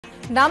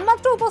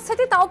নামমাত্র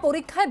উপস্থিতি তাও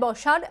পরীক্ষায়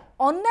বসার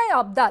অন্যায়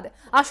আবদার।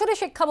 আসলে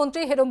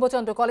শিক্ষামন্ত্রী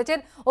হেরম্বচন্দ্র কলেজের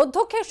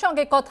অধ্যক্ষের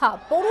সঙ্গে কথা,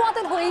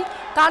 পড়ুয়াদের হয়েই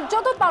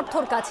কার্যত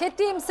পার্থর কাছে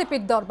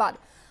টিএমসিপির দরবার।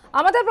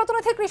 আমাদের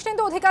প্রতিনিধি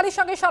কৃষ্ণেন্দু অধিকারীর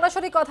সঙ্গে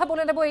সরাসরি কথা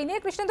বলে নেব এই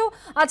নিয়ে। কৃষ্ণেন্দু,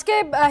 আজকে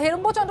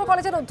হেরম্বচন্দ্র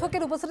কলেজের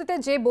অধ্যক্ষের উপস্থিতিতে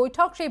যে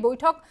বৈঠক, সেই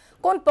বৈঠক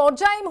কোন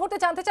পর্যায়ে এই মুহূর্তে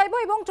জানতে চাইবো,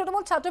 এবং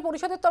তৃণমূল ছাত্র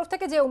পরিষদের তরফ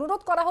থেকে যে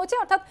অনুরোধ করা হয়েছে,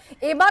 অর্থাৎ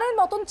এবারের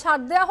মতন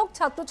ছাড় দেওয়া হোক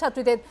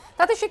ছাত্রছাত্রীদের,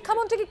 তাতে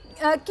শিক্ষামন্ত্রী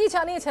কি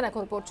জানিয়েছেন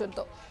এখন পর্যন্ত?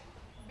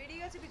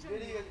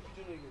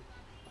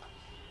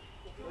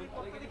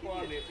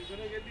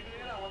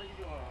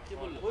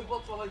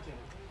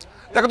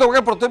 দেখো,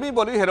 তোমাকে প্রথমেই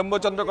বলি,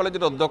 হেরম্বচন্দ্র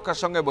কলেজের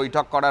অধ্যক্ষের সঙ্গে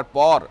বৈঠক করার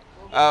পর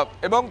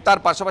এবং তার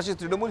পাশাপাশি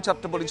তৃণমূল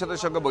ছাত্র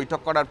পরিষদের সঙ্গে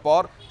বৈঠক করার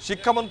পর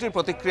শিক্ষামন্ত্রীর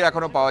প্রতিক্রিয়া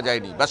এখনো পাওয়া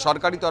যায়নি, বা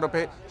সরকারি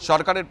তরফে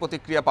সরকারের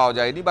প্রতিক্রিয়া পাওয়া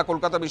যায়নি, বা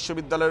কলকাতা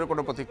বিশ্ববিদ্যালয়ের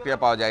কোনো প্রতিক্রিয়া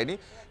পাওয়া যায়নি।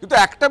 কিন্তু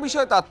একটা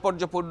বিষয়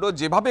তাৎপর্যপূর্ণ,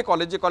 যেভাবে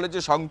কলেজে কলেজে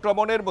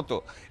সংক্রমণের মতো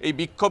এই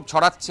বিক্ষোভ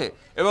ছড়াচ্ছে,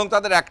 এবং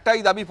তাদের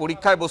একটাই দাবি,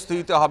 পরীক্ষায় বসতে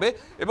দিতে হবে,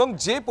 এবং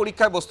যে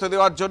পরীক্ষায় বসতে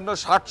দেওয়ার জন্য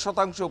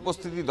 60%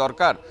 উপস্থিতি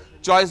দরকার,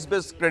 চয়েস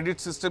বেস ক্রেডিট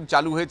সিস্টেম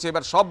চালু হয়েছে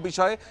এবার সব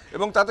বিষয়ে,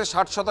 এবং তাতে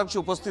 60%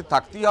 উপস্থিত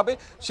থাকতেই হবে।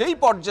 সেই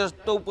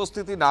পর্যাপ্ত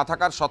উপস্থিতি না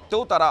থাকার সত্ত্বেও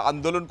তারা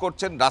আন্দোলন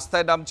করছেন,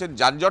 রাস্তায় নামছেন,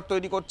 যানজট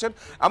তৈরি করছেন,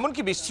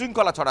 এমনকি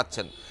বিশৃঙ্খলা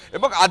ছড়াচ্ছেন।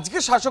 এবং আজকে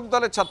শাসক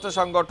দলের ছাত্র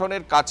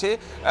সংগঠনের কাছে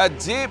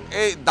যে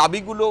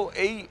দাবিগুলো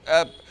এই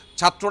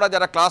ছাত্ররা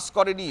যারা ক্লাস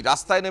করেনি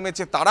রাস্তায়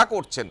নেমেছে তারা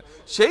করছেন,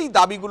 সেই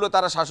দাবিগুলো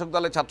তারা শাসক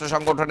দলের ছাত্র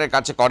সংগঠনের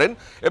কাছে করেন।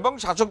 এবং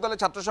শাসক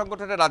দলের ছাত্র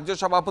সংগঠনের রাজ্য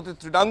সভাপতি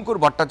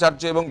তৃণাঙ্কুর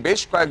ভট্টাচার্য এবং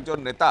বেশ কয়েকজন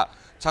নেতা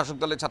শাসক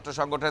দলের ছাত্র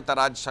সংগঠনে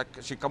তারা আজ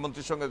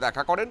শিক্ষামন্ত্রীর সঙ্গে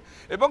দেখা করেন,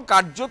 এবং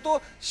কার্যত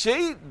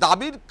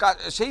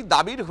সেই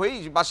দাবির হয়েই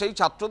বা সেই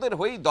ছাত্রদের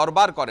হয়েই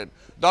দরবার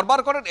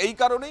করেন। এই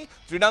কারণেই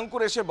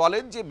তৃণাঙ্কুর এসে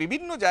বলেন যে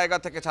বিভিন্ন জায়গা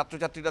থেকে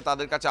ছাত্রছাত্রীরা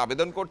তাদের কাছে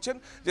আবেদন করছেন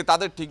যে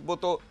তাদের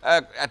ঠিকমতো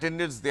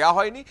অ্যাটেন্ডেন্স দেওয়া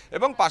হয়নি,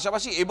 এবং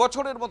পাশাপাশি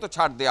এবছরের মতো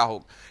ছাড় দেওয়া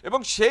হোক, এবং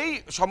সেই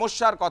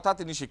সমস্যার কথা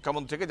তিনি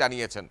শিক্ষামন্ত্রীকে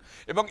জানিয়েছেন।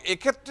 এবং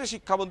এক্ষেত্রে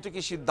শিক্ষামন্ত্রী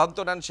কি সিদ্ধান্ত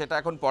নেন সেটা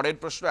এখন পরের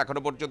প্রশ্ন,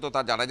 এখনো পর্যন্ত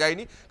তা জানা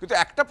যায়নি। কিন্তু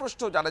একটা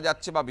প্রশ্ন জানা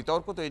যাচ্ছে বা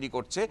বিতর্ক তৈরি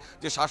করছে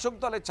যে শাসক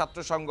দলের ছাত্র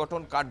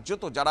সংগঠন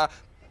কার্যত যারা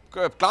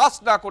ক্লাস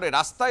না করে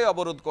রাস্তায়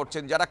অবরোধ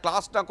করছেন, যারা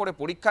ক্লাস না করে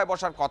পরীক্ষায়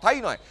বসার কথাই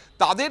নয়,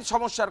 তাদের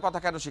সমস্যার কথা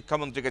কেন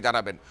শিক্ষামন্ত্রীকে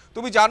জানাবেন?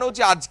 তুমি জানো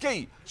যে আজকেই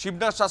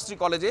শিবনাথ শাস্ত্রী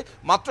কলেজে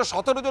মাত্র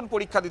 17 জন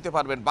পরীক্ষা দিতে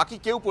পারবেন, বাকি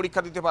কেউ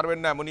পরীক্ষা দিতে পারবেন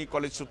না, এমনই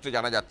কলেজ সূত্রে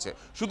জানা যাচ্ছে,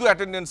 শুধু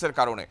অ্যাটেন্ডেন্সের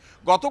কারণে।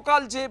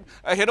 গতকাল যে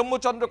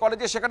হেরম্বচন্দ্র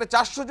কলেজে, সেখানে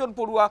 400 জন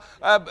পড়ুয়া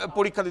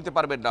পরীক্ষা দিতে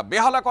পারবেন না,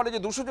 বেহালা কলেজে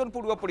 200 জন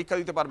পড়ুয়া পরীক্ষা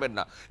দিতে পারবেন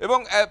না। এবং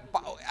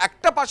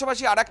একটা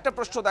পাশাপাশি আর একটা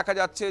প্রশ্ন দেখা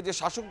যাচ্ছে যে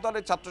শাসক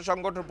দলের ছাত্র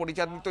সংগঠন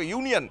পরিচালিত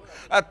ইউনিয়ন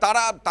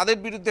তাদের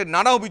বিরুদ্ধে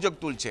নানা অভিযোগ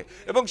তুলছে,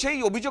 এবং সেই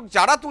অভিযোগ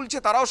যারা তুলছে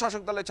তারাও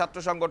শাসক দলের ছাত্র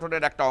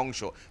সংগঠনের একটা অংশ।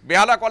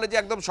 বেহালা কলেজে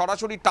একদম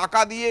সরাসরি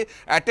টাকা দিয়ে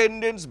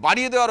অ্যাটেন্ডেন্স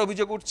বাড়িয়ে দেওয়ার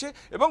অভিযোগ উঠছে,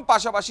 এবং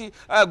পাশাপাশি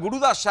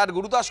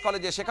গুরুদাস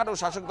কলেজে, সেখানেও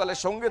শাসক দলের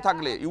সঙ্গে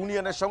থাকলে,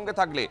 ইউনিয়নের সঙ্গে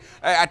থাকলে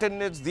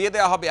অ্যাটেন্ডেন্স দিয়ে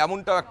দেওয়া হবে,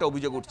 এমনটাও একটা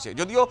অভিযোগ উঠছে।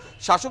 যদিও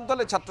শাসক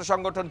দলের ছাত্র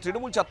সংগঠন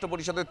তৃণমূল ছাত্র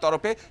পরিষদের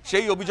তরফে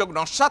সেই অভিযোগ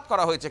নস্যাৎ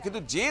করা হয়েছে, কিন্তু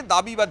যে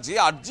দাবি বা যে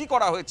আর্জি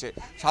করা হয়েছে,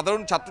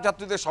 সাধারণ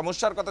ছাত্রছাত্রীদের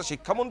সমস্যার কথা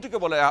শিক্ষামন্ত্রীকে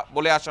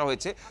বলে আসা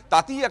হয়েছে,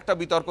 তাতেই একটা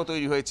বিতর্ক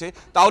তৈরি হয়েছে।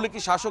 তাহলে কি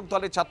শাসক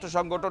দলের ছাত্র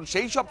সংগঠন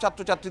সেই সব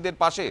ছাত্রছাত্রীদের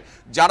পাশে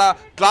যারা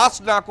ক্লাস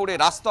না করে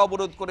রাস্তা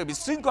অবরোধ করে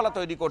বিশৃঙ্খলা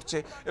তৈরি করছে,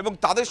 এবং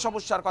তাদের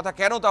সমস্যার কথা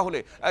কেন তাহলে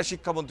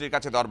শিক্ষামন্ত্রীর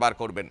কাছে দরবার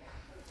করবেন?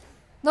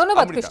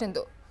 ধন্যবাদ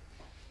কৃষ্ণেন্দু।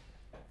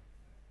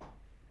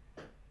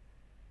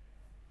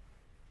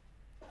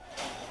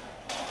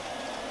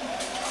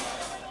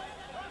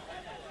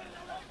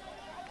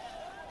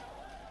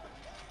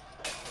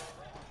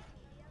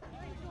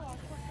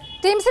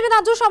 টিএমসিপি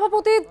রাজ্য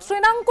সভাপতি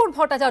তৃণাঙ্কুর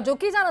ভট্টাচার্য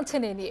কি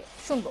জানাচ্ছেন এই নিয়ে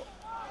শুনবো।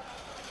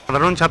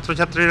 সাধারণ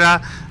ছাত্রছাত্রীরা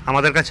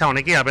আমাদের কাছে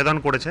অনেকেই আবেদন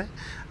করেছে,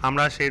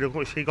 আমরা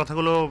সেই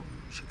কথাগুলো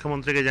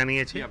শিক্ষামন্ত্রীকে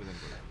জানিয়েছি।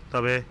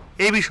 তবে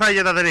এই বিষয়ে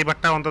যে তাদের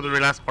এবারটা অন্তত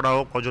রিল্যাক্স করা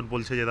হোক, কজন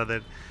বলছে যে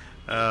তাদের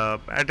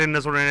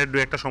অ্যাটেন্ডেন্স ওরিয়েন্টেড দু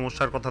একটা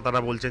সমস্যার কথা তারা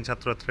বলছেন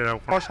ছাত্রছাত্রীরা।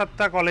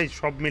 7টা কলেজ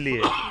সব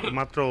মিলিয়ে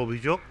মাত্র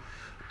অভিযোগ,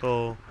 তো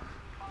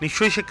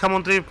নিশ্চয়ই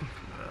শিক্ষামন্ত্রী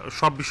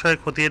সব বিষয়ে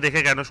খতিয়ে দেখে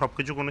কেন সব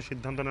কিছু কোনো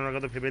সিদ্ধান্ত নেওয়ার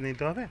কথা ভেবে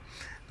নিতে হবে,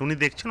 উনি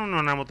দেখছেন, উনি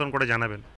ওনার মতন করে জানাবেন।